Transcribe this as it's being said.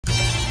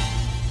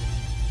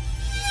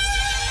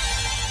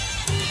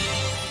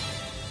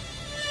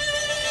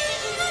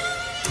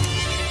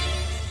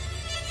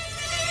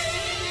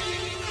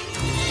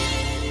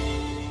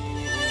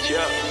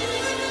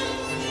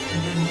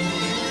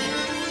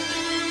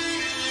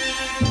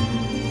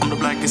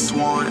blackest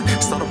Swan.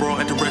 Start a brawl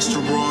at the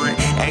restaurant.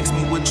 Ask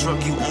me what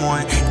drug you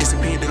on.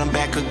 Disappeared, then I'm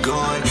back a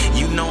gun.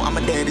 You know I'm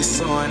a daddy's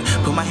son.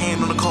 Put my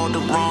hand on the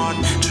cauldron.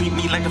 Treat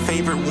me like a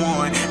favorite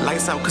one.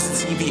 Lights out cause the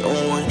TV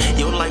on.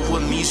 Your life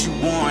what Meez you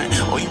want.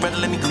 Or you better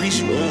let me grease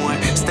you on.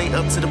 Stay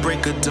up to the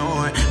break of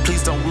dawn.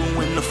 Please don't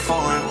ruin the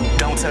fun.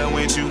 Don't tell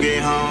when you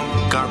get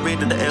home. Got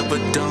rid of the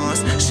evidence.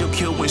 She'll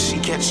kill when she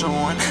catch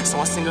on. So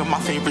I sing her my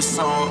favorite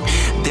song.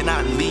 Then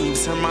I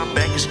leave, turn my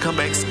back and she come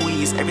back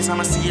squeeze. Every time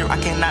I see her I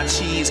cannot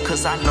cheese.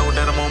 Cause I know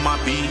that I'm on my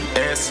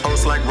BS.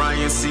 Host like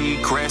Ryan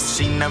Seacrest.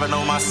 She never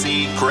know my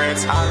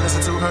secrets. I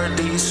listen to her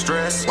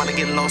destress. Wanna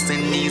get lost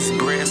in these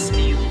breasts.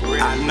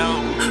 I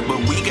know, but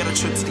we got a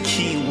trip to the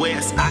Key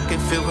West. I can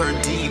feel her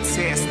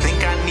detest.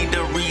 Think I need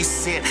to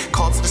reset.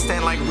 Call to the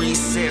stand like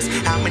recess.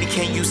 How many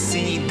can you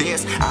see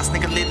this? I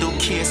sneak a little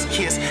kiss,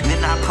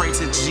 then I pray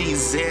to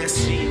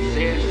Jesus.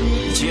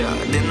 Yeah,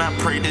 then I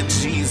pray to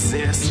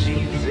Jesus.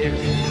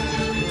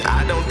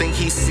 I don't think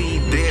he see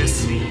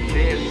this.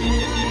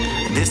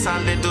 This our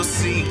little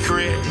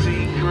secret.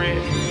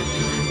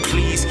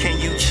 Please, can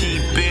you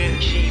keep